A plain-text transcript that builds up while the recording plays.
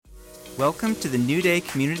Welcome to the New Day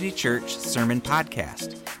Community Church Sermon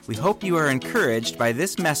Podcast. We hope you are encouraged by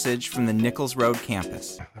this message from the Nichols Road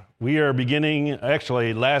campus. We are beginning,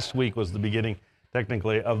 actually last week was the beginning,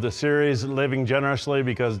 technically, of the series Living Generously,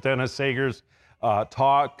 because Dennis Sager's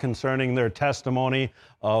talk concerning their testimony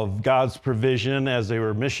of God's provision as they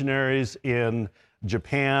were missionaries in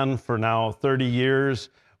Japan for now 30 years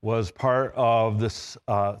was part of this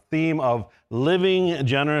theme of living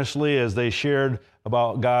generously as they shared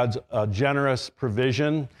about God's generous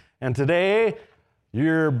provision. And today,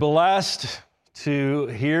 you're blessed to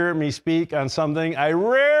hear me speak on something I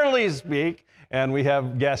rarely speak, and we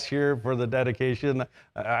have guests here for the dedication.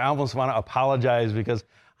 I almost want to apologize because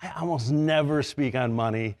I almost never speak on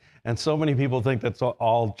money, and so many people think that's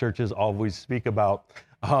all churches always speak about.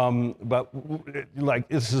 But like,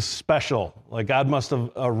 this is special. Like, God must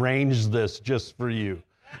have arranged this just for you.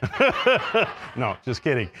 No, just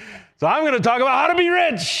kidding. So I'm going to talk about how to be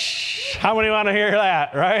rich. How many want to hear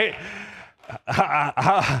that, right?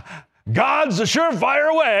 God's a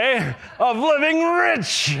surefire way of living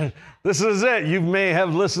rich. This is it. You may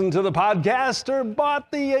have listened to the podcast or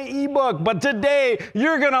bought the ebook, but today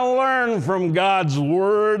you're going to learn from God's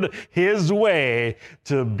word, his way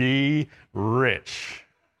to be rich.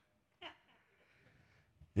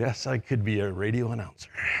 Yes, I could be a radio announcer.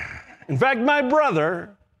 In fact, my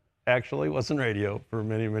brother actually was in radio for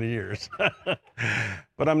many, many years.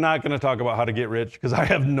 But I'm not going to talk about how to get rich because I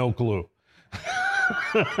have no clue.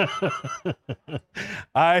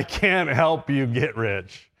 I can't help you get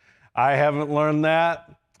rich. I haven't learned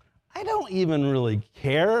that. I don't even really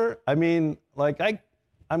care. I mean, like,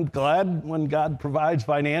 I'm glad when God provides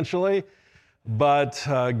financially, but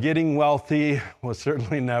getting wealthy was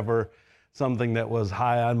certainly never something that was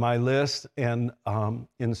high on my list. And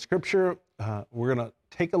in Scripture, we're going to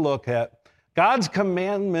take a look at God's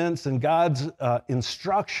commandments and God's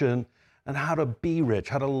instruction on how to be rich,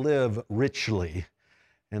 how to live richly.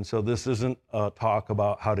 And so this isn't a talk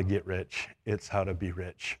about how to get rich, it's how to be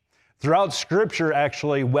rich. Throughout Scripture,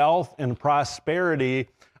 actually, wealth and prosperity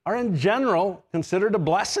are in general considered a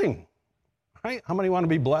blessing, right? How many want to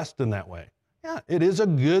be blessed in that way? Yeah, it is a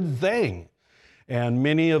good thing. And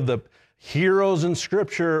many of the heroes in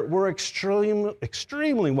Scripture were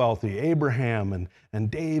extremely wealthy. Abraham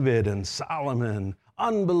and David and Solomon,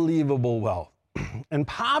 unbelievable wealth. And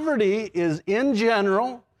poverty is, in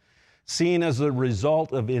general, seen as a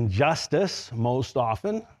result of injustice most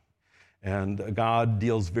often. And God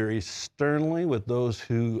deals very sternly with those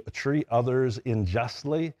who treat others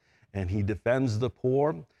unjustly, and he defends the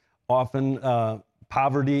poor. Often,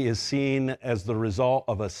 poverty is seen as the result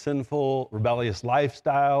of a sinful, rebellious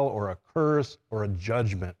lifestyle or a curse or a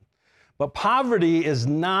judgment. But poverty is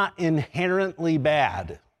not inherently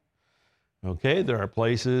bad. Okay, there are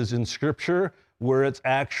places in Scripture where it's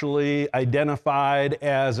actually identified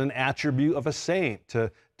as an attribute of a saint to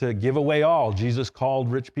give away all. Jesus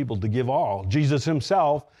called rich people to give all. Jesus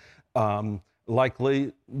himself,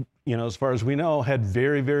 likely, as far as we know, had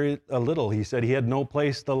very, very little. He said he had no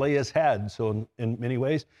place to lay his head. So in many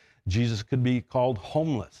ways, Jesus could be called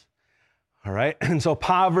homeless. All right? And so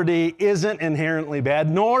poverty isn't inherently bad,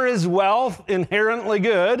 nor is wealth inherently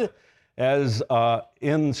good. As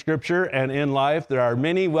in Scripture and in life, there are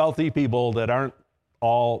many wealthy people that aren't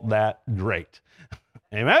all that great.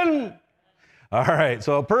 Amen? All right,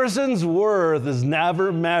 so a person's worth is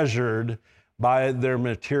never measured by their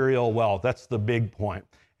material wealth. That's the big point.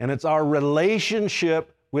 And it's our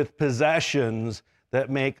relationship with possessions that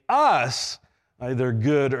make us either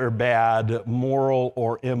good or bad, moral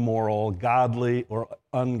or immoral, godly or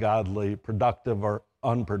ungodly, productive or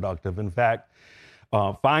unproductive. In fact,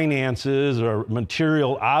 finances or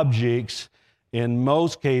material objects in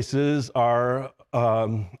most cases are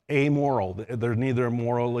amoral. They're neither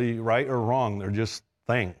morally right or wrong. They're just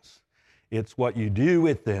things. It's what you do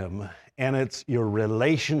with them, and it's your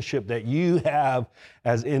relationship that you have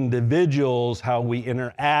as individuals, how we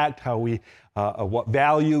interact, how we, what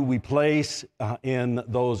value we place in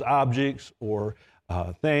those objects or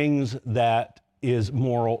things that is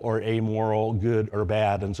moral or amoral, good or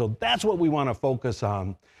bad. And so that's what we want to focus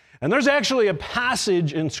on. And there's actually a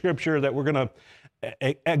passage in Scripture that we're going to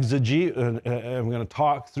exegete, and I'm going to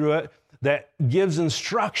talk through it, that gives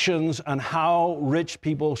instructions on how rich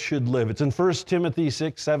people should live. It's in 1 Timothy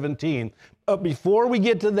 6:17. But before we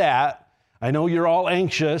get to that, I know you're all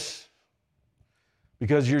anxious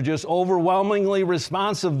because you're just overwhelmingly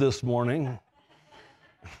responsive this morning.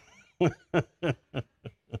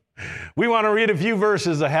 We want to read a few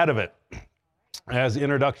verses ahead of it as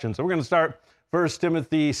introduction. So we're going to start 1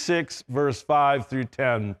 Timothy 6, verse 5 through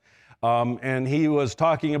 10. And he was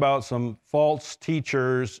talking about some false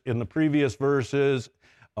teachers in the previous verses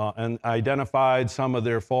and identified some of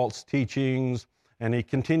their false teachings. And he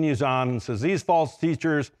continues on and says, these false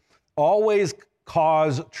teachers always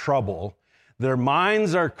cause trouble. Their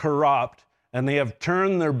minds are corrupt, and they have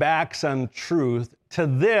turned their backs on truth. To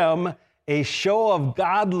them, a show of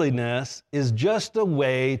godliness is just a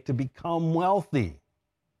way to become wealthy.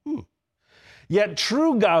 Yet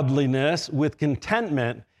true godliness with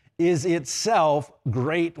contentment is itself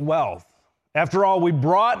great wealth. After all, we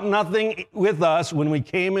brought nothing with us when we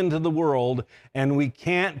came into the world, and we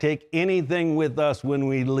can't take anything with us when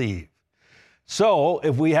we leave. So,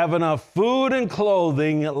 if we have enough food and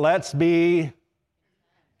clothing, let's be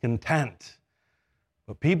content.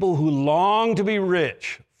 But people who long to be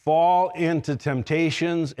rich fall into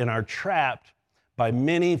temptations and are trapped by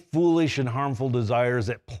many foolish and harmful desires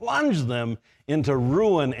that plunge them into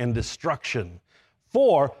ruin and destruction.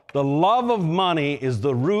 For the love of money is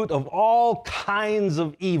the root of all kinds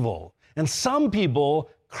of evil. And some people,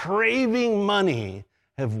 craving money,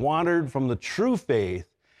 have wandered from the true faith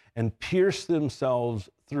and pierced themselves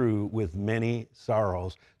through with many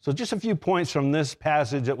sorrows. So just a few points from this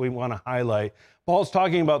passage that we want to highlight. Paul's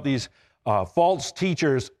talking about these false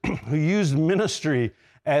teachers who used ministry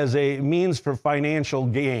as a means for financial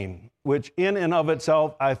gain, which in and of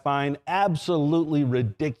itself I find absolutely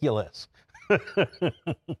ridiculous.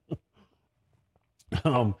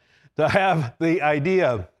 To have the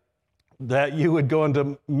idea that you would go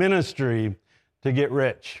into ministry to get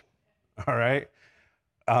rich, all right?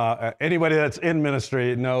 Anybody that's in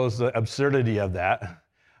ministry knows the absurdity of that.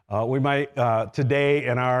 We might today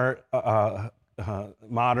in our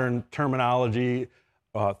modern terminology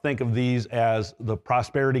think of these as the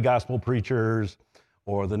prosperity gospel preachers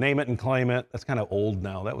or the name it and claim it. That's kind of old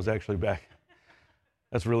now. That was actually back.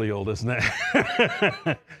 That's really old, isn't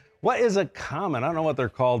it? What is a common? I don't know what they're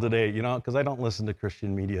called today, because I don't listen to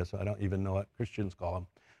Christian media, so I don't even know what Christians call them.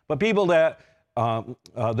 But people that,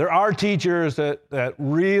 there are teachers that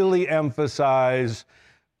really emphasize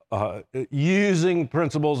using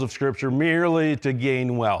principles of Scripture merely to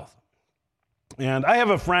gain wealth. And I have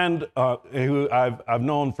a friend who I've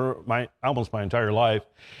known for almost my entire life,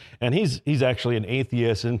 and he's actually an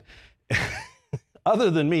atheist. And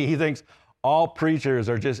other than me, he thinks all preachers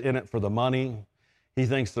are just in it for the money. He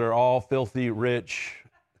thinks they're all filthy rich.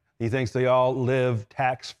 He thinks they all live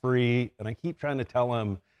tax-free. And I keep trying to tell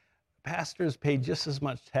him, pastors pay just as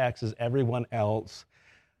much tax as everyone else.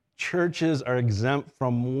 Churches are exempt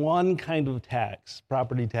from one kind of tax,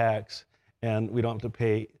 property tax, and we don't have to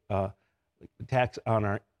pay tax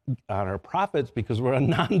on our profits because we're a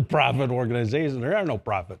nonprofit organization. There are no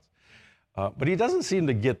profits. But he doesn't seem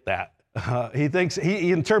to get that. He thinks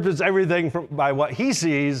he interprets everything by what he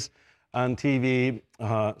sees on TV.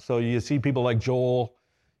 So you see people like Joel,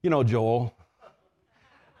 Joel,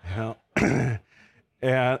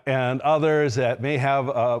 and others that may have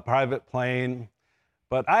a private plane.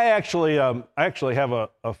 But I actually have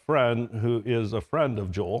a friend who is a friend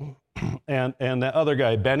of Joel, and that other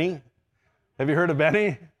guy, Benny. Have you heard of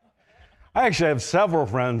Benny? I actually have several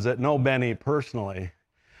friends that know Benny personally.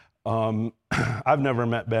 I've never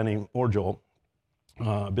met Benny or Joel.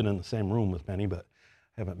 I've been in the same room with Benny, but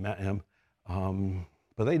haven't met him.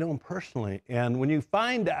 But they know him personally. And when you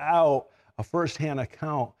find out a firsthand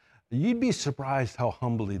account, you'd be surprised how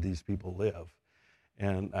humbly these people live.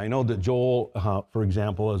 And I know that Joel, for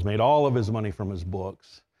example, has made all of his money from his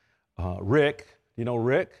books. Rick, you know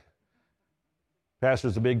Rick?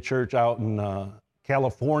 Pastors a big church out in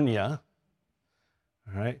California,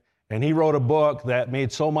 all right? And he wrote a book that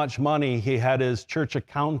made so much money, he had his church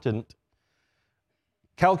accountant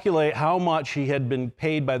calculate how much he had been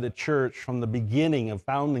paid by the church from the beginning of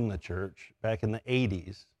founding the church back in the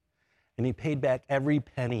 80s, and he paid back every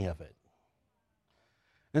penny of it.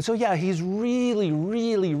 And so, yeah, he's really,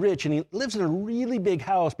 really rich, and he lives in a really big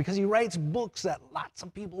house because he writes books that lots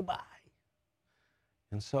of people buy.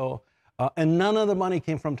 And so, and none of the money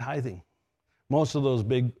came from tithing. Most of those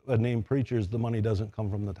big name preachers, the money doesn't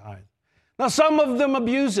come from the tithe. Now, some of them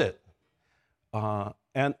abuse it.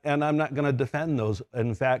 And I'm not going to defend those.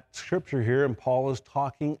 In fact, Scripture here, and Paul is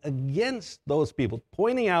talking against those people,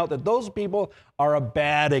 pointing out that those people are a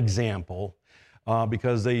bad example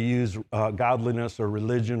because they use godliness or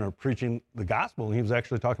religion or preaching the gospel. And he was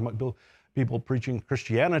actually talking about people preaching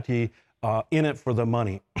Christianity in it for the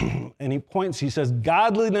money. And he says,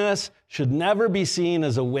 godliness should never be seen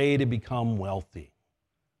as a way to become wealthy.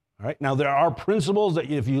 All right. Now, there are principles that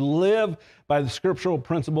if you live by the scriptural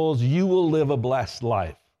principles, you will live a blessed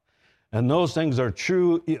life. And those things are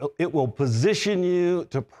true. It will position you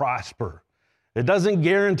to prosper. It doesn't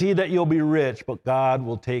guarantee that you'll be rich, but God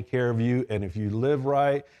will take care of you. And if you live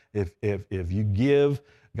right, if you give,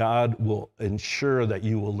 God will ensure that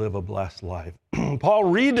you will live a blessed life. Paul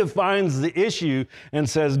redefines the issue and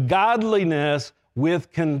says, godliness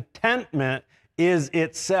with contentment is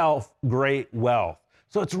itself great wealth.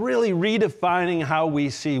 So it's really redefining how we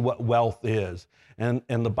see what wealth is. And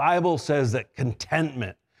the Bible says that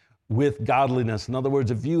contentment with godliness, in other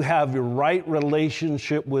words, if you have your right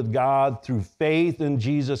relationship with God through faith in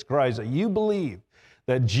Jesus Christ, that you believe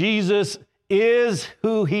that Jesus is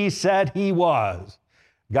who he said he was,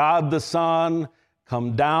 God the Son,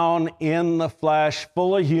 come down in the flesh,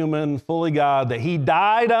 fully human, fully God, that he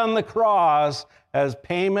died on the cross as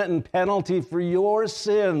payment and penalty for your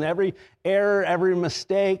sin, every error, every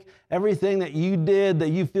mistake, everything that you did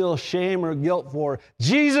that you feel shame or guilt for.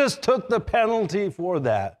 Jesus took the penalty for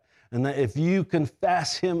that. And that if you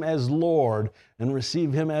confess him as Lord and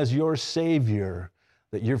receive him as your Savior,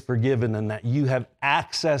 that you're forgiven and that you have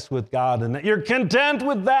access with God and that you're content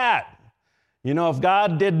with that. You know, if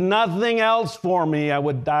God did nothing else for me, I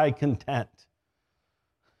would die content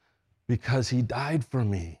because he died for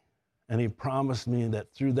me and he promised me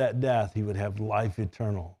that through that death, he would have life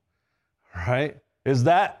eternal, right?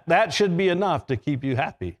 That should be enough to keep you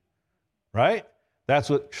happy, right? That's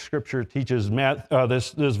what Scripture teaches.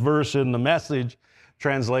 This verse in the Message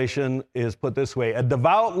translation is put this way: a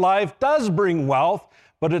devout life does bring wealth,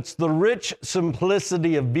 but it's the rich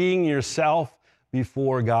simplicity of being yourself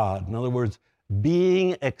before God. In other words,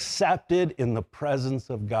 being accepted in the presence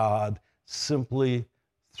of God simply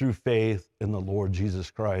through faith in the Lord Jesus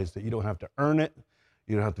Christ, that you don't have to earn it,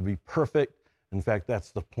 you don't have to be perfect. In fact,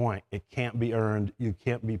 that's the point. It can't be earned, you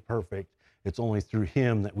can't be perfect. It's only through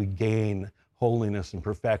him that we gain holiness and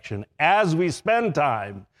perfection as we spend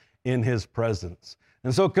time in his presence.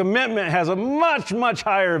 And so commitment has a much, much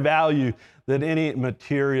higher value than any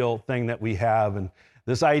material thing that we have. And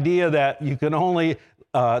this idea that you can only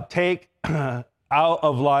take out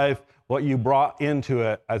of life what you brought into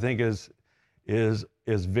it, I think is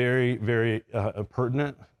very, very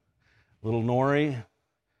pertinent. Little Nori,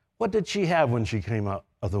 what did she have when she came out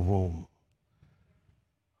of the womb?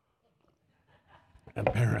 And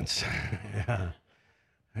parents, yeah.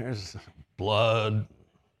 There's blood,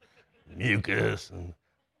 mucus, and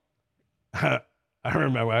I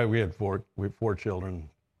remember we had four children.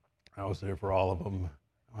 I was there for all of them.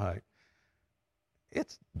 Like,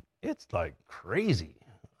 it's like crazy.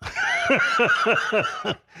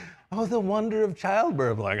 Oh, the wonder of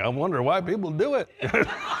childbirth. Like, I wonder why people do it.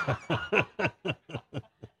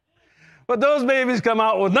 But those babies come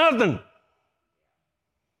out with nothing.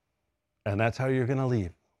 And that's how you're going to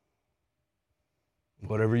leave.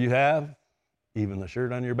 Whatever you have, even the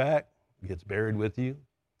shirt on your back, gets buried with you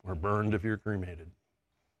or burned if you're cremated.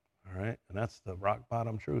 All right? And that's the rock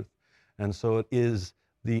bottom truth. And so it is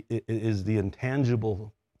the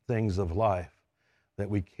intangible things of life that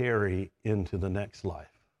we carry into the next life.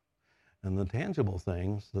 And the tangible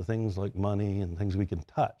things, the things like money and things we can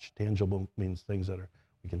touch, tangible means things that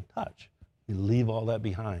we can touch. We leave all that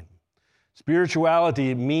behind.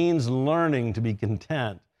 Spirituality means learning to be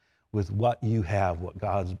content with what you have, what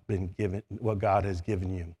God has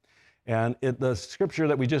given you. And the scripture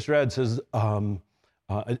that we just read says,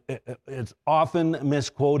 it's often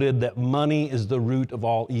misquoted that money is the root of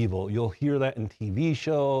all evil. You'll hear that in TV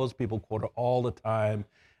shows. People quote it all the time.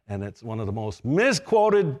 And it's one of the most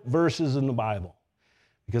misquoted verses in the Bible.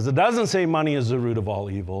 Because it doesn't say money is the root of all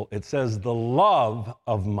evil. It says the love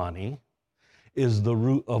of money is the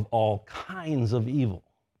root of all kinds of evil.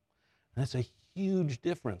 And that's a huge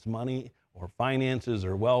difference. Money or finances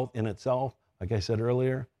or wealth in itself, like I said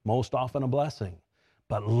earlier, most often a blessing.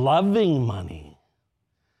 But loving money,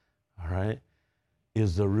 all right,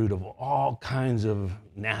 is the root of all kinds of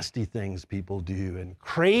nasty things people do. And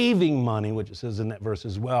craving money, which it says in that verse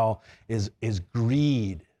as well, is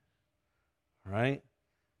greed, all right?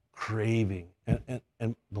 Craving.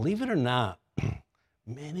 And believe it or not,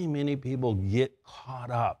 many people get caught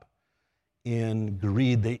up in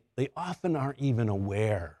greed. They often aren't even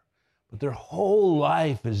aware, but their whole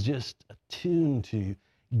life is just attuned to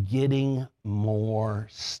getting more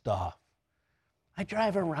stuff. I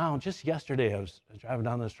drive around. Just yesterday, I was driving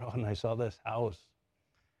down this road and I saw this house.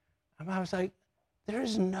 And I was like,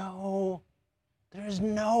 there's no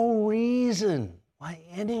reason why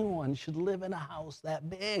anyone should live in a house that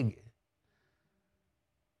big.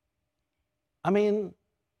 I mean,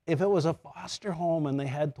 if it was a foster home and they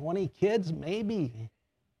had 20 kids, maybe.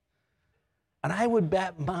 And I would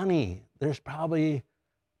bet money there's probably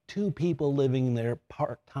 2 people living there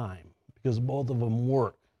part-time because both of them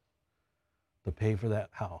work to pay for that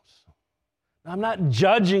house. I'm not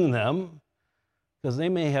judging them because they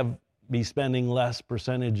may be spending less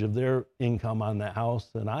percentage of their income on that house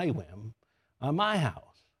than I am on my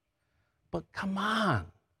house. But come on,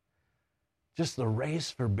 just the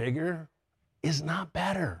race for bigger is not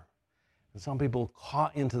better. And some people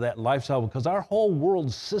caught into that lifestyle because our whole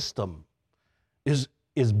world system is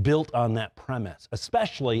built on that premise,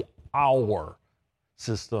 especially our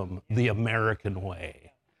system, the American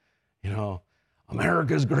way. You know,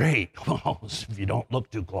 America's great, if you don't look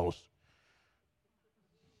too close.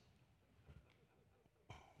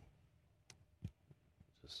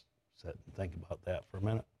 Just sit and think about that for a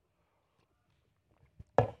minute.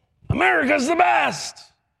 America's the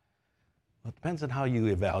best! Well, it depends on how you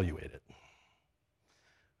evaluate it.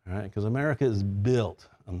 All right, because America is built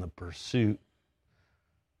on the pursuit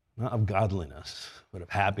not of godliness, but of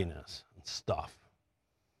happiness and stuff.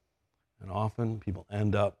 And often people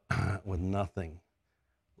end up with nothing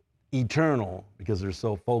eternal because they're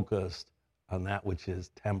so focused on that which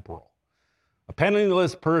is temporal. A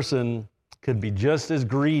penniless person could be just as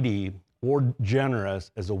greedy or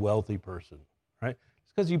generous as a wealthy person, right?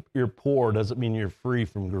 Just because you're poor doesn't mean you're free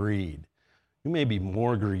from greed. You may be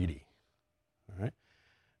more greedy, all right?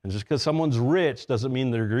 And just because someone's rich doesn't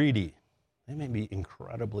mean they're greedy. They may be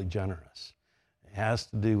incredibly generous. It has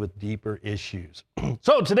to do with deeper issues.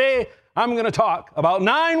 So today, I'm going to talk about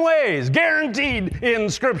 9 ways guaranteed in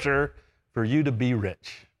Scripture for you to be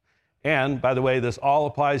rich. And by the way, this all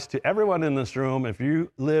applies to everyone in this room. If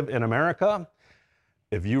you live in America,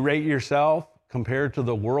 if you rate yourself compared to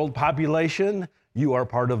the world population, you are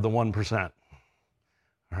part of the 1%.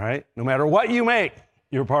 All right? No matter what you make,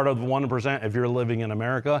 you're part of the 1% if you're living in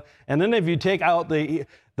America. And then if you take out the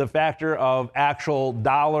factor of actual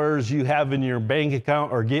dollars you have in your bank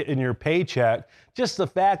account or get in your paycheck, just the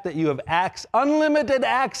fact that you have unlimited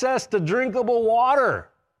access to drinkable water.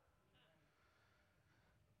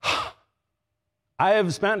 I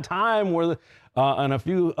have spent time where, and a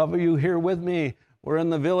few of you here with me, were in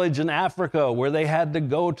the village in Africa where they had to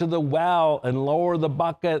go to the well and lower the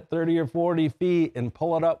bucket 30 or 40 feet and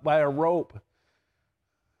pull it up by a rope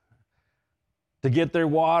to get their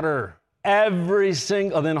water.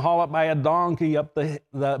 Then haul it by a donkey up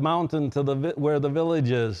the mountain to where the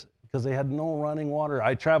village is because they had no running water.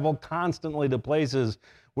 I travel constantly to places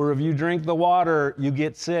where if you drink the water, you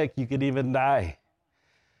get sick, you could even die.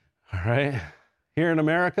 All right? Here in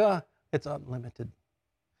America, it's unlimited.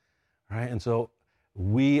 All right? And so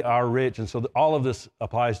we are rich. And so all of this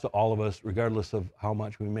applies to all of us, regardless of how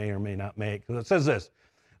much we may or may not make. Because it says this,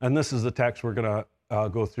 and this is the text we're going to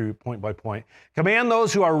go through point by point. Command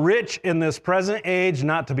those who are rich in this present age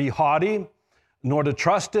not to be haughty, nor to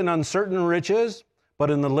trust in uncertain riches, but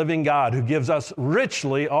in the living God who gives us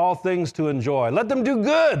richly all things to enjoy. Let them do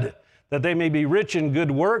good, that they may be rich in good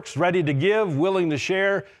works, ready to give, willing to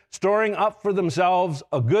share, storing up for themselves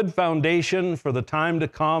a good foundation for the time to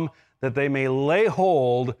come, that they may lay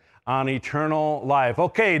hold on eternal life.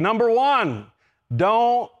 Okay, number 1,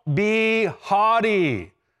 don't be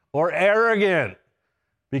haughty or arrogant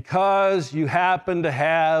because you happen to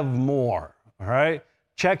have more, all right?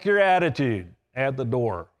 Check your attitude at the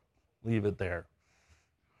door. Leave it there,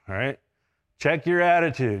 all right? Check your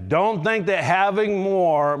attitude. Don't think that having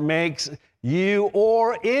more makes you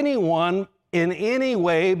or anyone in any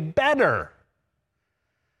way better.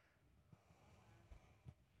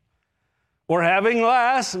 Or having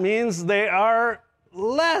less means they are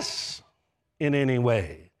less in any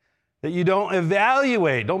way. That you don't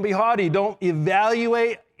evaluate. Don't be haughty. Don't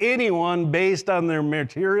evaluate anyone based on their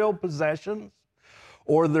material possessions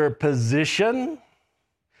or their position,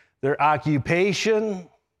 their occupation,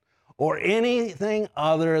 or anything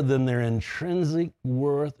other than their intrinsic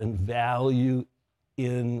worth and value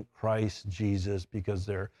in Christ Jesus because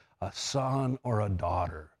they're a son or a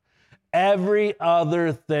daughter. Every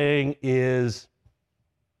other thing is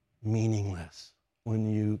meaningless when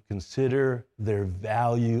you consider their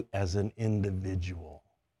value as an individual.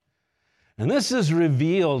 And this is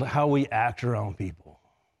revealed how we act around people.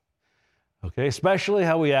 Okay, especially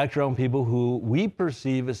how we act around people who we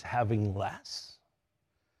perceive as having less,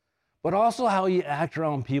 but also how you act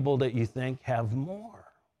around people that you think have more.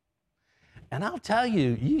 And I'll tell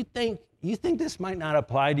you, you think this might not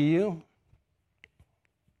apply to you,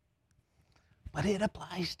 but it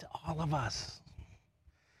applies to all of us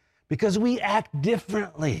because we act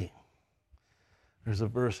differently. There's a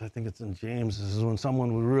verse, I think it's in James, this is when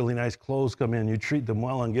someone with really nice clothes come in, you treat them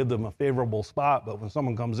well and give them a favorable spot, but when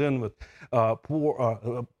someone comes in with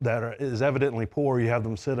is evidently poor, you have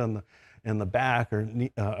them sit in the back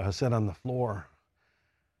or sit on the floor.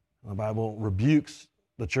 The Bible rebukes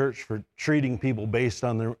the church for treating people based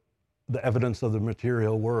on the evidence of the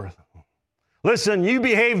material worth. Listen, you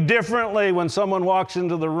behave differently when someone walks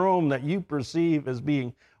into the room that you perceive as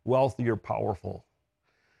being wealthy or powerful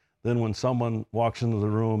than when someone walks into the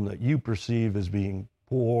room that you perceive as being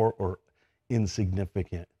poor or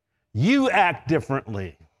insignificant. You act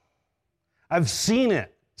differently. I've seen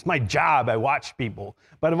it. It's my job. I watch people,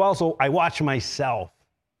 but I watch myself.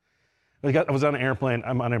 I was on an airplane.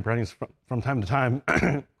 I'm on airplanes from time to time,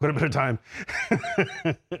 quite a bit of time.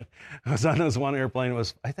 I was on this one airplane.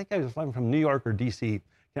 I think I was flying from New York or DC.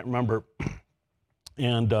 Can't remember.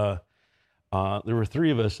 And there were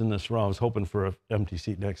three of us in this row. I was hoping for an empty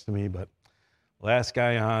seat next to me, but last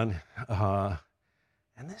guy on,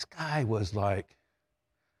 and this guy was like,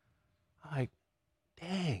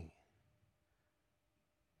 dang,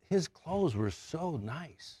 his clothes were so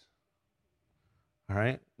nice. All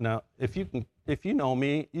right. Now, if you know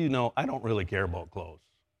me, you know I don't really care about clothes.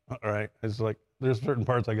 All right. It's like there's certain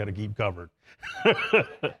parts I got to keep covered.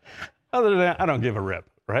 Other than that, I don't give a rip.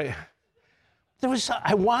 Right.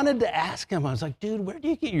 I wanted to ask him. I was like, dude, where do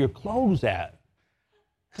you get your clothes at?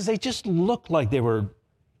 Because they just looked like they were,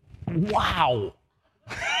 wow.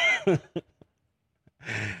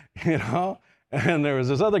 You know. And there was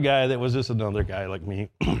this other guy that was just another guy like me,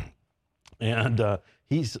 and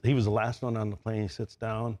he was the last one on the plane. He sits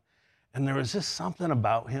down, and there was just something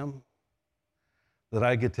about him that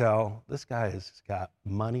I could tell this guy has got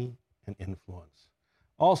money and influence.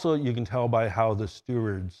 Also, you can tell by how the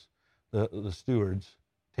stewards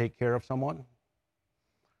take care of someone.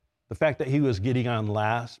 The fact that he was getting on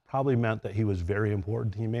last probably meant that he was very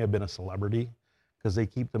important. He may have been a celebrity because they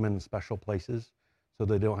keep them in special places so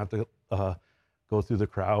they don't have to go through the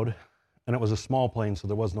crowd. And it was a small plane, so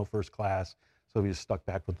there was no first class. So he was stuck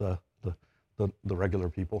back with the regular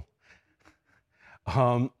people.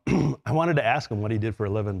 I wanted to ask him what he did for a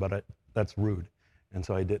living, but that's rude. And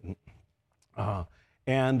so I didn't.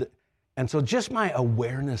 And so just my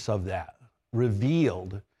awareness of that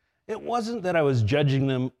revealed, it wasn't that I was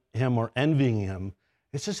judging him or envying him.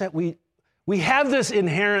 It's just that we have this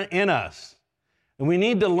inherent in us. And we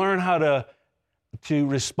need to learn how to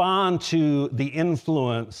respond to the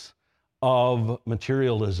influence of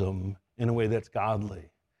materialism in a way that's godly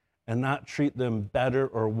and not treat them better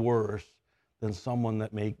or worse than someone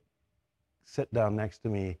that may sit down next to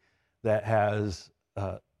me that has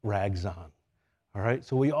rags on. All right?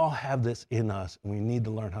 So we all have this in us, and we need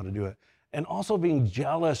to learn how to do it. And also being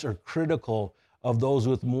jealous or critical of those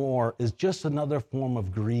with more is just another form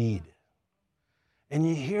of greed. And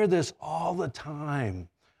you hear this all the time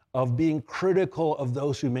of being critical of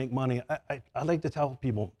those who make money. I like to tell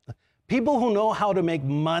people who know how to make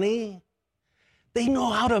money, they know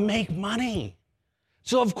how to make money.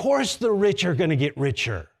 So of course the rich are going to get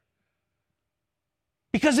richer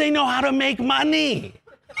because they know how to make money.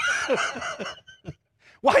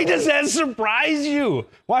 Why does that surprise you?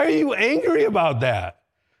 Why are you angry about that?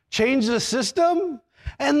 Change the system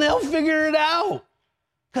and they'll figure it out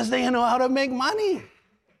because they know how to make money.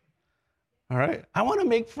 All right? I want to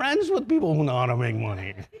make friends with people who know how to make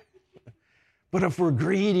money. But if we're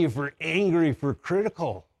greedy, if we're angry, if we're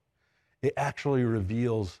critical, it actually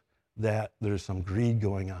reveals that there's some greed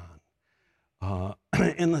going on.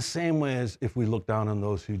 In the same way as if we look down on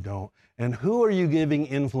those who don't. And who are you giving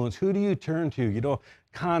influence? Who do you turn to? You know,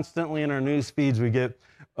 constantly in our news feeds we get,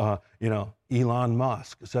 Elon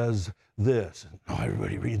Musk says this. And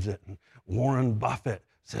everybody reads it. And Warren Buffett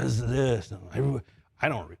says this. And I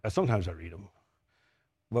don't read. Sometimes I read them.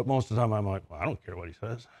 But most of the time I'm like, well, I don't care what he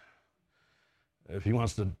says. If he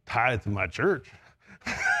wants to tithe to my church,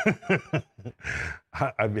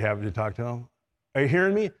 I'd be happy to talk to him. Are you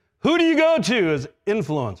hearing me? Who do you go to as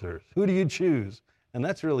influencers? Who do you choose? And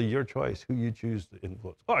that's really your choice, who you choose to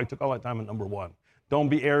influence. Oh, I took all that time on number one. Don't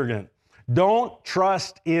be arrogant. Don't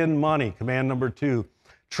trust in money. Command number 2.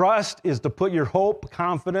 Trust is to put your hope,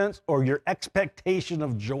 confidence, or your expectation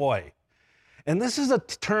of joy. And this is a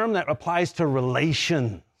term that applies to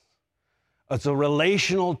relations. It's a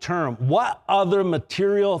relational term. What other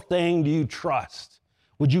material thing do you trust?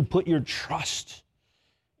 Would you put your trust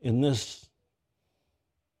in this?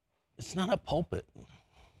 It's not a pulpit.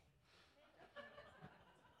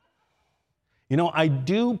 You know, I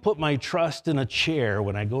do put my trust in a chair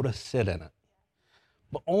when I go to sit in it,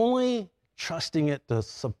 but only trusting it to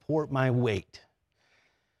support my weight,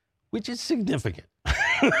 which is significant.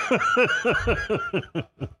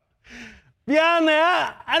 Beyond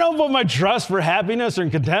that, I don't put my trust for happiness or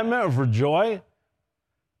contentment or for joy.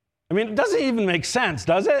 I mean, it doesn't even make sense,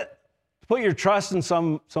 does it? To put your trust in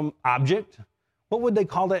some object. What would they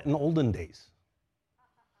call that in olden days?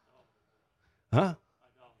 Huh?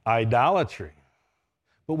 Idolatry.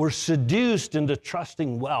 But we're seduced into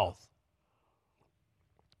trusting wealth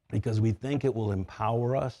because we think it will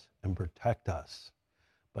empower us and protect us.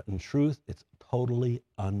 But in truth, it's totally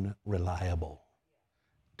unreliable.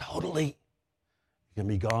 Totally. It can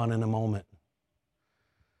be gone in a moment.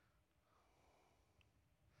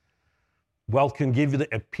 Wealth can give you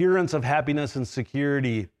the appearance of happiness and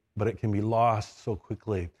security, but it can be lost so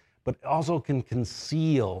quickly. But it also can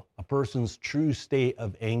conceal a person's true state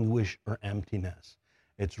of anguish or emptiness.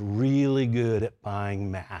 It's really good at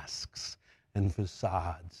buying masks and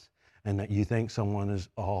facades, and that you think someone is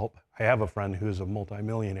all. I have a friend who's a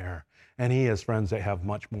multimillionaire, and he has friends that have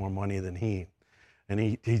much more money than he. And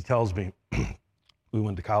he tells me, we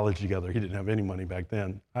went to college together. He didn't have any money back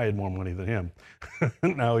then. I had more money than him.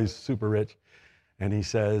 Now he's super rich. And he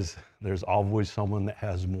says, there's always someone that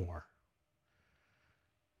has more.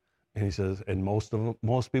 And he says, and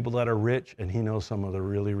most people that are rich, and he knows some of the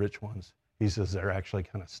really rich ones, he says they're actually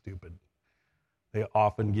kind of stupid. They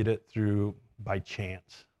often get it through by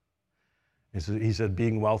chance. He said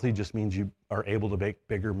being wealthy just means you are able to make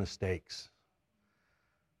bigger mistakes.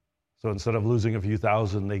 So instead of losing a few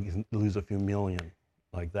thousand, they can lose a few million,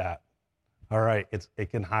 like that. All right, it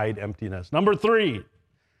can hide emptiness. Number 3,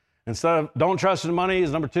 instead of don't trust in money is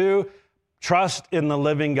number 2, trust in the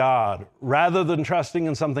living God. Rather than trusting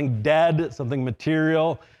in something dead, something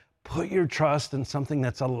material, put your trust in something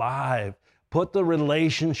that's alive. Put the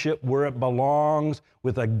relationship where it belongs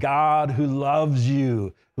with a God who loves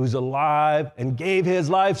you, who's alive and gave his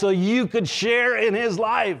life so you could share in his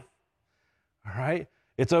life. All right?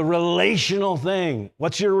 It's a relational thing.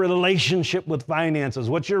 What's your relationship with finances?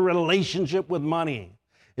 What's your relationship with money?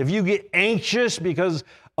 If you get anxious because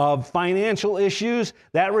of financial issues,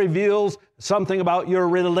 that reveals something about your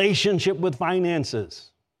relationship with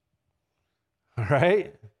finances. All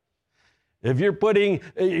right? If you're putting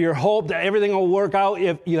your hope that everything will work out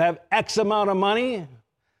if you have X amount of money,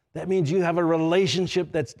 that means you have a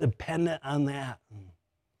relationship that's dependent on that.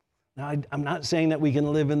 Now, I'm not saying that we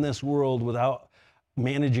can live in this world without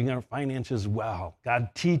managing our finances well. God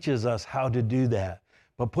teaches us how to do that.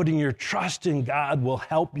 But putting your trust in God will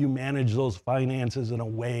help you manage those finances in a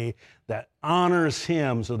way that honors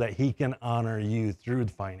him so that he can honor you through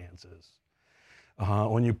the finances.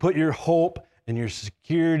 When you put your hope and your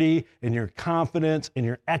security and your confidence and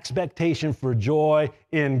your expectation for joy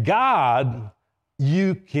in God,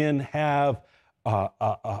 you can have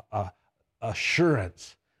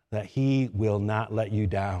assurance that he will not let you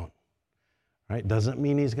down. Right? Doesn't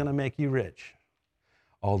mean he's going to make you rich.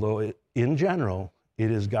 Although in general,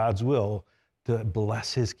 it is God's will to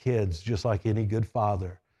bless his kids just like any good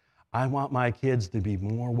father. I want my kids to be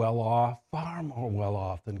more well off, far more well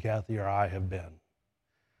off than Kathy or I have been.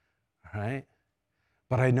 All right?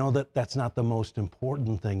 But I know that that's not the most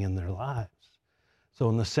important thing in their lives. So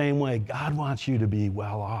in the same way, God wants you to be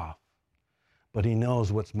well off, but he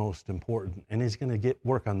knows what's most important, and he's going to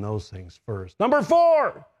work on those things first. Number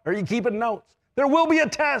 4, are you keeping notes? There will be a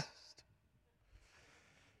test.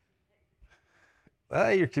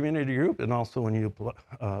 Your community group, and also when you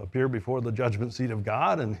appear before the judgment seat of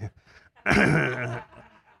God, and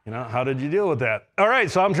how did you deal with that? All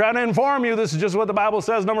right, so I'm trying to inform you. This is just what the Bible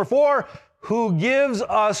says. Number 4, who gives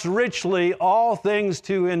us richly all things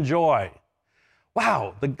to enjoy.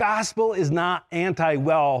 Wow, the gospel is not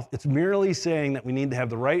anti-wealth. It's merely saying that we need to have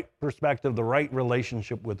the right perspective, the right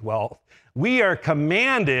relationship with wealth. We are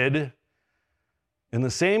commanded, in the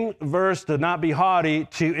same verse, to not be haughty,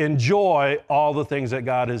 to enjoy all the things that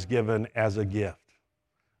God has given as a gift.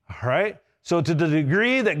 All right? So to the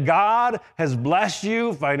degree that God has blessed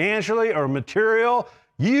you financially or material,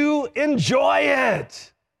 you enjoy it.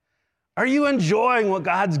 Are you enjoying what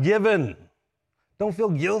God's given? Don't feel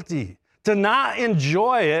guilty. To not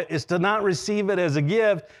enjoy it is to not receive it as a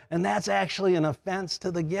gift, and that's actually an offense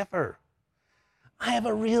to the giver. I have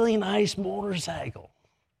a really nice motorcycle.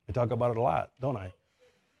 I talk about it a lot, don't I?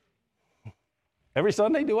 Every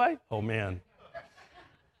Sunday, do I? Oh, man.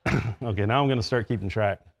 Okay, now I'm going to start keeping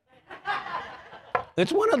track.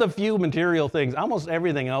 It's one of the few material things. Almost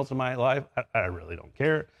everything else in my life, I really don't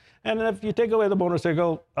care. And if you take away the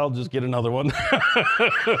motorcycle, I'll just get another one.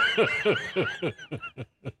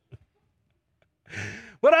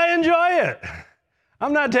 But I enjoy it.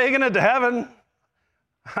 I'm not taking it to heaven.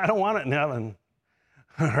 I don't want it in heaven.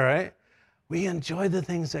 All right? We enjoy the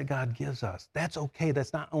things that God gives us. That's okay.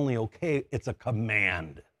 That's not only okay, it's a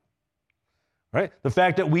command. Right? The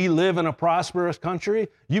fact that we live in a prosperous country,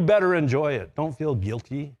 you better enjoy it. Don't feel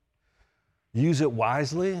guilty. Use it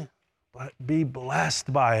wisely, but be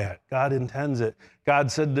blessed by it. God intends it.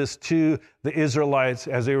 God said this to the Israelites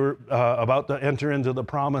as they were about to enter into the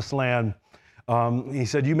promised land. He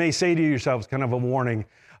said, you may say to yourselves, kind of a warning,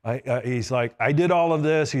 he's like, I did all of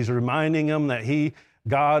this. He's reminding them that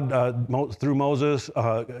God, through Moses,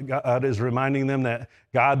 God is reminding them that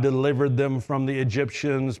God delivered them from the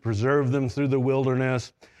Egyptians, preserved them through the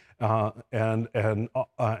wilderness, and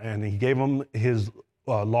he gave them his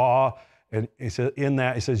law. And he said,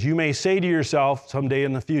 he says, you may say to yourself someday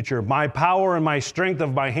in the future, my power and my strength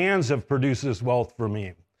of my hands have produced this wealth for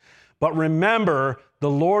me. But remember the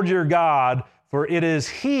Lord your God, for it is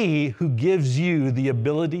he who gives you the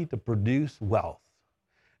ability to produce wealth,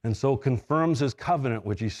 and so confirms his covenant,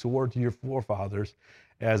 which he swore to your forefathers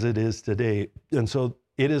as it is today. And so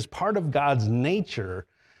it is part of God's nature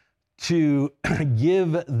to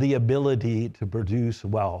give the ability to produce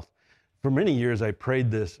wealth. For many years, I prayed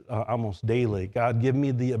this almost daily. God, give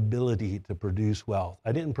me the ability to produce wealth.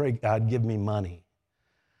 I didn't pray, God, give me money.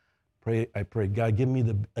 I prayed, God, give me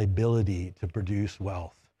the ability to produce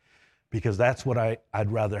wealth, because that's what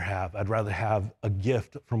I'd rather have. I'd rather have a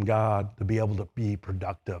gift from God to be able to be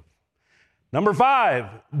productive. Number 5,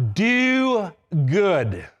 do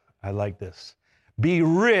good. I like this. Be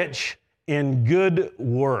rich in good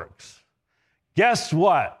works. Guess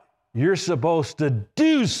what? You're supposed to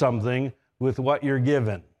do something with what you're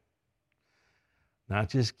given. Not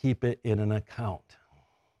just keep it in an account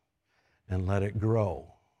and let it grow.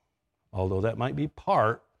 Although that might be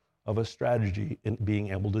part of a strategy in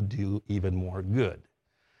being able to do even more good.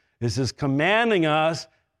 This is commanding us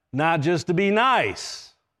not just to be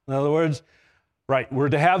nice. In other words, right, we're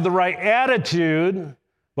to have the right attitude,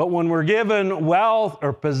 but when we're given wealth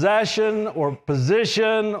or possession or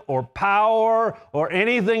position or power or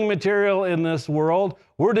anything material in this world,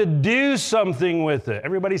 we're to do something with it.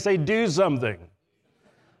 Everybody say, do something.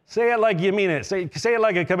 Say it like you mean it. Say it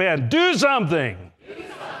like a command. Do something. Do something.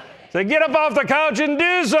 Say, get up off the couch and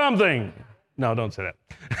do something. No, don't say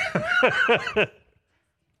that.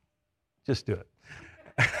 Just do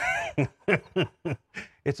it.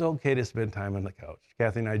 It's okay to spend time on the couch.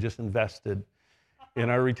 Kathy and I just invested in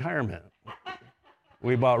our retirement.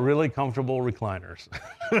 We bought really comfortable recliners.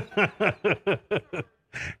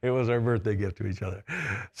 It was our birthday gift to each other.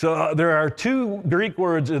 So there are 2 Greek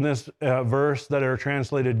words in this verse that are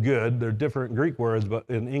translated good. They're different Greek words, but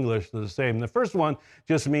in English they're the same. The first one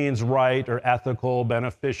just means right or ethical,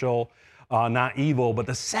 beneficial, not evil. But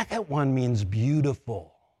the second one means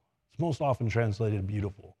beautiful. It's most often translated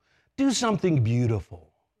beautiful. Do something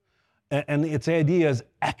beautiful. And its idea is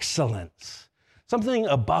excellence. Something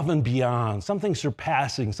above and beyond, something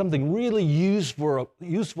surpassing, something really useful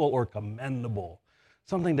or commendable,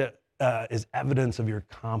 something that is evidence of your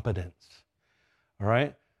competence. All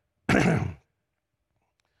right?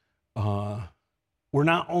 We're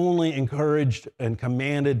not only encouraged and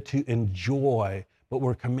commanded to enjoy, but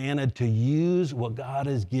we're commanded to use what God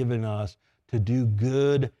has given us to do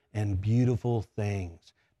good and beautiful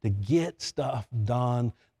things, to get stuff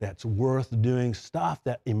done that's worth doing, stuff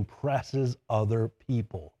that impresses other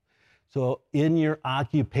people. So in your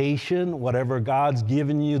occupation, whatever God's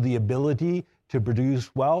given you the ability to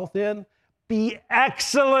produce wealth in, be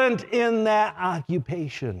excellent in that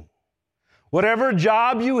occupation. Whatever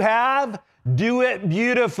job you have, do it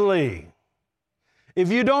beautifully.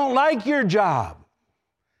 If you don't like your job,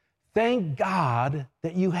 thank God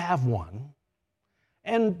that you have one,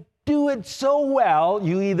 and do it so well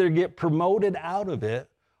you either get promoted out of it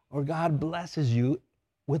or God blesses you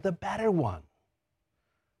with a better one.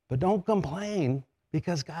 But don't complain,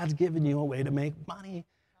 because God's given you a way to make money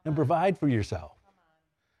and provide for yourself.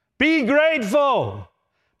 Be grateful,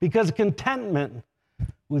 because contentment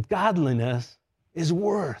with godliness is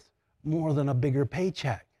worth more than a bigger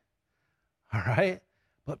paycheck. All right?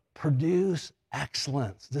 But produce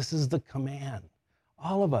excellence. This is the command.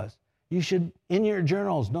 All of us, you should, in your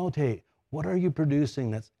journals, notate, what are you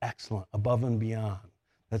producing that's excellent, above and beyond,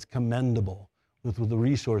 that's commendable with the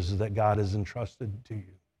resources that God has entrusted to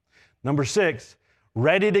you. Number 6,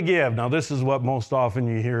 ready to give. Now, this is what most often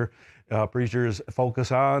you hear preachers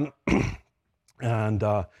focus on, and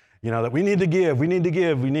that we need to give, and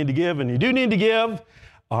you do need to give,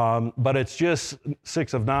 but it's just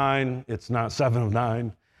 6 of 9. It's not 7 of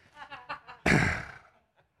 9.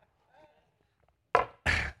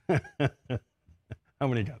 How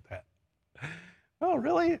many got that? Oh,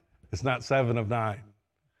 really? It's not 7 of 9.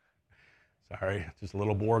 Sorry, just a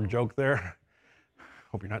little Borg joke there.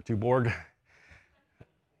 Hope you're not too Borg.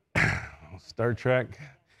 Star Trek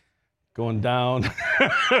going down.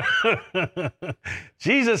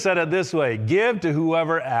 Jesus said it this way: give to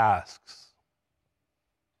whoever asks.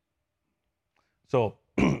 So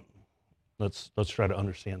let's try to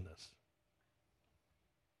understand this.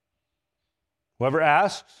 Whoever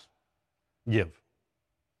asks Give.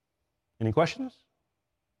 Any questions?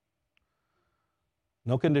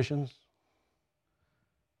 No conditions.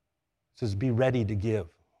 It says be ready to give.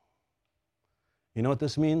 You know what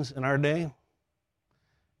this means in our day?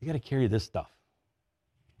 You got to carry this stuff.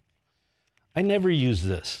 I never use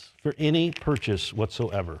this for any purchase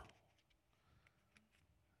whatsoever.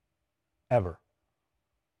 Ever.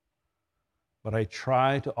 But I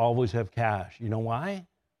try to always have cash. You know why?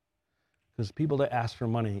 Because people that ask for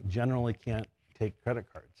money generally can't take credit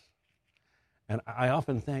cards. And I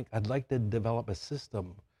often think I'd like to develop a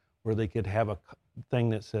system where they could have a thing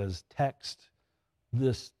that says text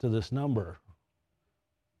this to this number,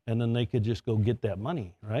 and then they could just go get that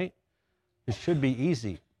money, right? It should be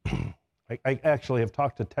easy. I actually have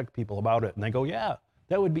talked to tech people about it, and they go, yeah,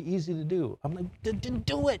 that would be easy to do. I'm like,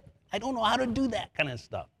 do it. I don't know how to do that kind of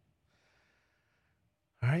stuff.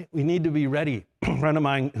 All right, we need to be ready. A friend of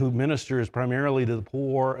mine who ministers primarily to the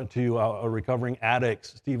poor and to recovering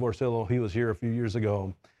addicts, Steve Orsillo, he was here a few years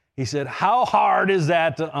ago. He said, how hard is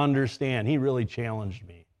that to understand? He really challenged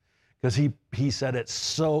me because he said it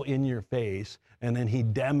so in your face, and then he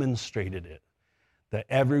demonstrated it, that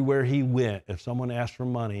everywhere he went, if someone asked for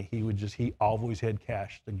money, he always had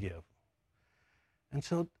cash to give. And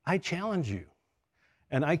so I challenge you.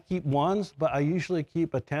 And I keep ones, but I usually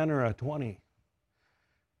keep a 10 or a 20.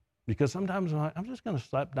 Because sometimes I'm just going to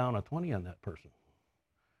slap down a 20 on that person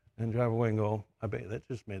and drive away and go, I bet that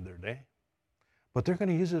just made their day. But they're going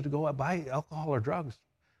to use it to go out buy alcohol or drugs.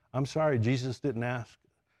 I'm sorry, Jesus didn't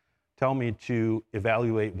tell me to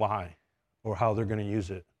evaluate why or how they're going to use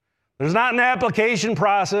it. There's not an application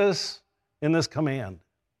process in this command.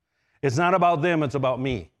 It's not about them, it's about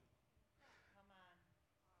me.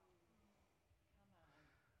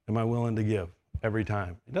 Am I willing to give every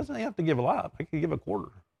time? It doesn't have to give a lot. I could give a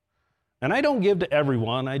quarter. And I don't give to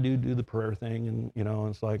everyone. I do the prayer thing, and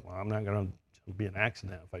it's like, well, I'm not going to be an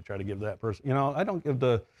accident if I try to give to that person. I don't give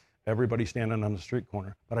to everybody standing on the street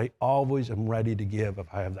corner, but I always am ready to give if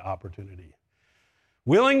I have the opportunity.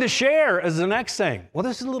 Willing to share is the next thing. Well,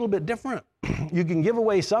 this is a little bit different. You can give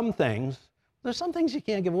away some things. There's some things you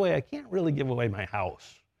can't give away. I can't really give away my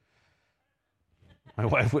house. My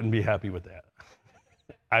wife wouldn't be happy with that.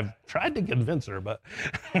 I've tried to convince her, but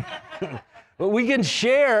but we can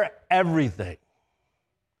share everything.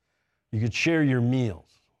 You can share your meals.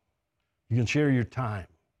 You can share your time.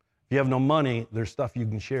 If you have no money, there's stuff you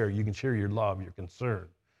can share. You can share your love, your concern.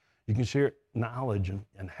 You can share knowledge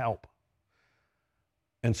and help.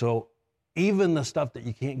 And so even the stuff that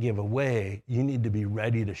you can't give away, you need to be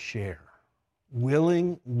ready to share.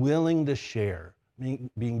 Willing to share,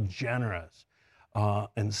 being generous.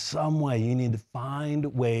 In some way, you need to find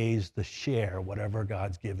ways to share whatever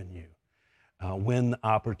God's given you when the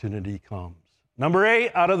opportunity comes. Number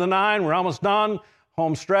 8 out of the 9, we're almost done.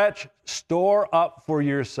 Home stretch, store up for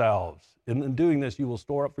yourselves. In doing this, you will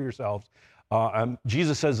store up for yourselves.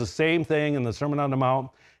 Jesus says the same thing in the Sermon on the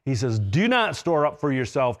Mount. He says, do not store up for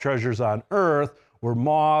yourself treasures on earth where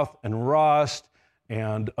moth and rust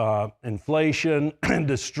and inflation and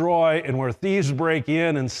destroy, and where thieves break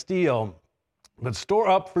in and steal. But store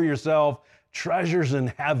up for yourself treasures in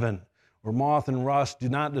heaven, where moth and rust do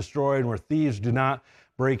not destroy, and where thieves do not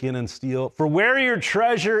break in and steal. For where your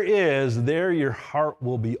treasure is, there your heart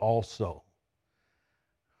will be also.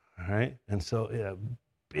 All right? And so,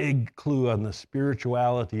 big clue on the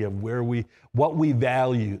spirituality of what we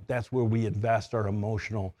value. That's where we invest our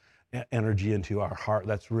emotional energy into our heart.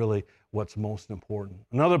 That's really what's most important.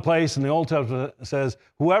 Another place in the Old Testament says,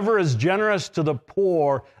 whoever is generous to the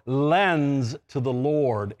poor lends to the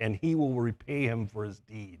Lord, and he will repay him for his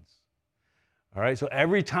deeds. All right, so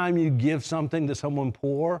every time you give something to someone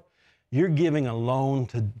poor, you're giving a loan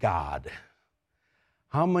to God.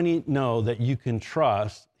 How many know that you can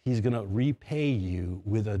trust he's going to repay you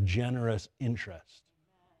with a generous interest?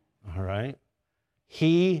 All right?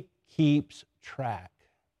 He keeps track.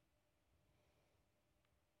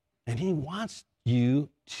 And he wants you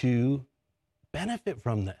to benefit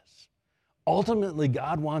from this. Ultimately,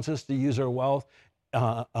 God wants us to use our wealth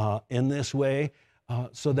in this way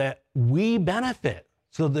so that we benefit,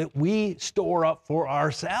 so that we store up for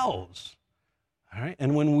ourselves. All right?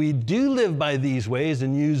 And when we do live by these ways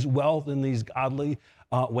and use wealth in these godly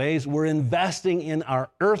ways, we're investing in our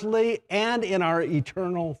earthly and in our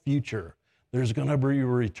eternal future. There's going to be a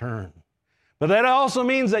return. But that also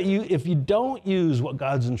means that if you don't use what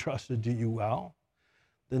God's entrusted to you well,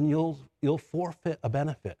 then you'll forfeit a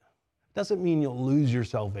benefit. It doesn't mean you'll lose your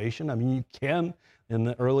salvation. I mean, you can. In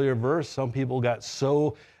the earlier verse, some people got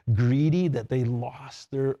so greedy that they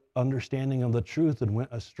lost their understanding of the truth and went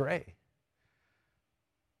astray.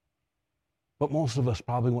 but most of us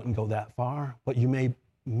probably wouldn't go that far. But you may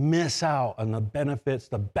miss out on the benefits,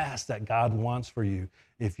 the best that God wants for you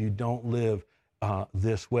if you don't live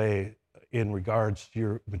this way in regards to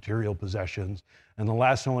your material possessions. And the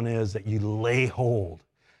last one is that you lay hold.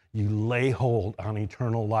 You lay hold on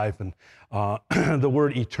eternal life. And the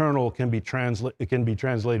word eternal can be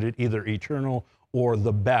translated either eternal or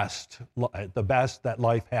the best that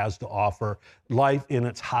life has to offer, life in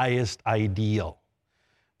its highest ideal.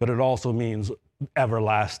 But it also means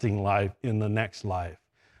everlasting life in the next life.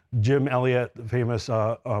 Jim Elliot, the famous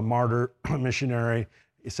martyr missionary,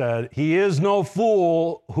 said, "He is no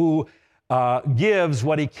fool who gives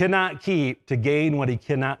what he cannot keep to gain what he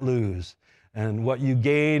cannot lose." And what you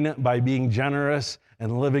gain by being generous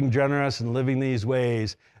and living these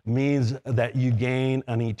ways means that you gain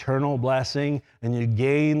an eternal blessing, and you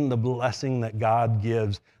gain the blessing that God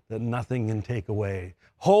gives that nothing can take away.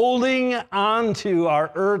 Holding on to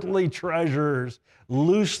our earthly treasures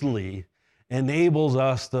loosely enables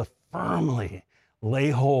us to firmly lay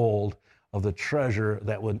hold of the treasure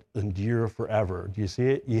that would endure forever. Do you see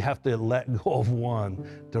it? You have to let go of one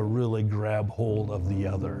to really grab hold of the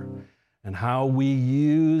other. And how we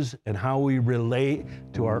use and how we relate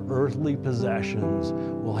to our earthly possessions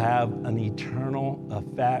will have an eternal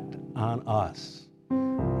effect on us. All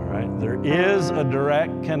right? There is a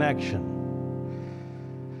direct connection.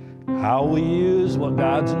 How we use what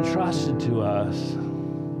God's entrusted to us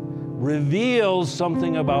reveals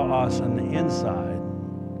something about us on the inside.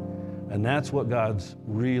 And that's what God's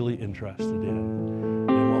really interested in,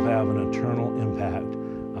 and will have an eternal impact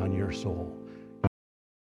on your soul.